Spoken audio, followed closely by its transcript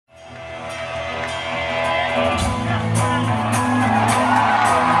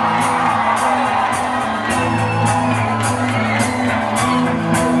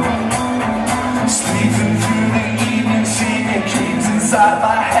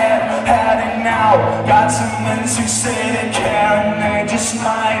head, heading out. Got some friends who say they care and they just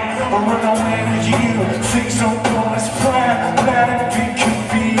might run away with you. Things don't go as planned. Planet B could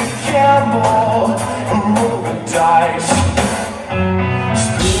be a gamble, a roll of dice.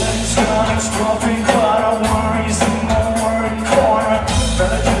 Spinning stomachs dropping, but our worries in the word corner.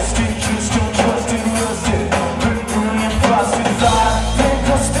 Majestic, just don't trust it, lose it. Been brilliant, busted. I think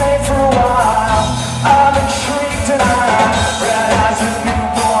I'll stay for a while. I'm intrigued and I'm red as a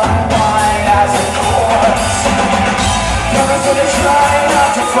newborn, white as a corpse. Never gonna try not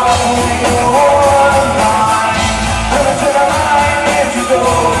to follow your mind. Never to the line if you go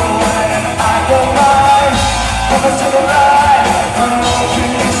and I go mine. Never to the line, I'm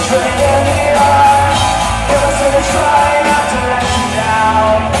looking you straight in the eye. Never gonna try not to let you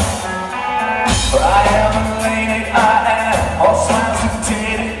down. I am a lady, I am all smiles and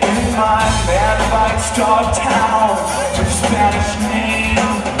dated in my man bites dog town with Spanish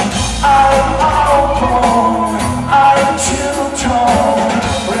name. I'm all bone, I'm two-tone,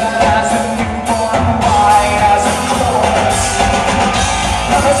 red as a newborn, white as a corpse.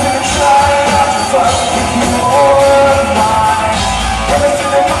 Never gonna try not to fuck with your mind. Never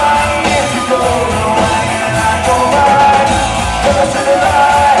gonna mind if you go the way and I go right. Never gonna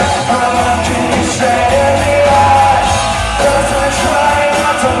lie, I'm looking you straight in the eye. Never gonna try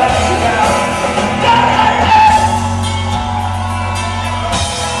not to let you down.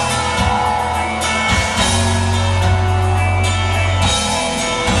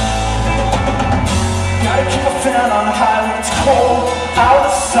 Gotta keep a fan on high when it's cold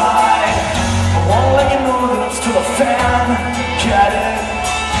outside. I wanna let you know that I'm still a fan. Get it?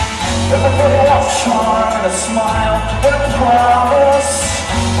 Everybody wants charm and a smile and a promise.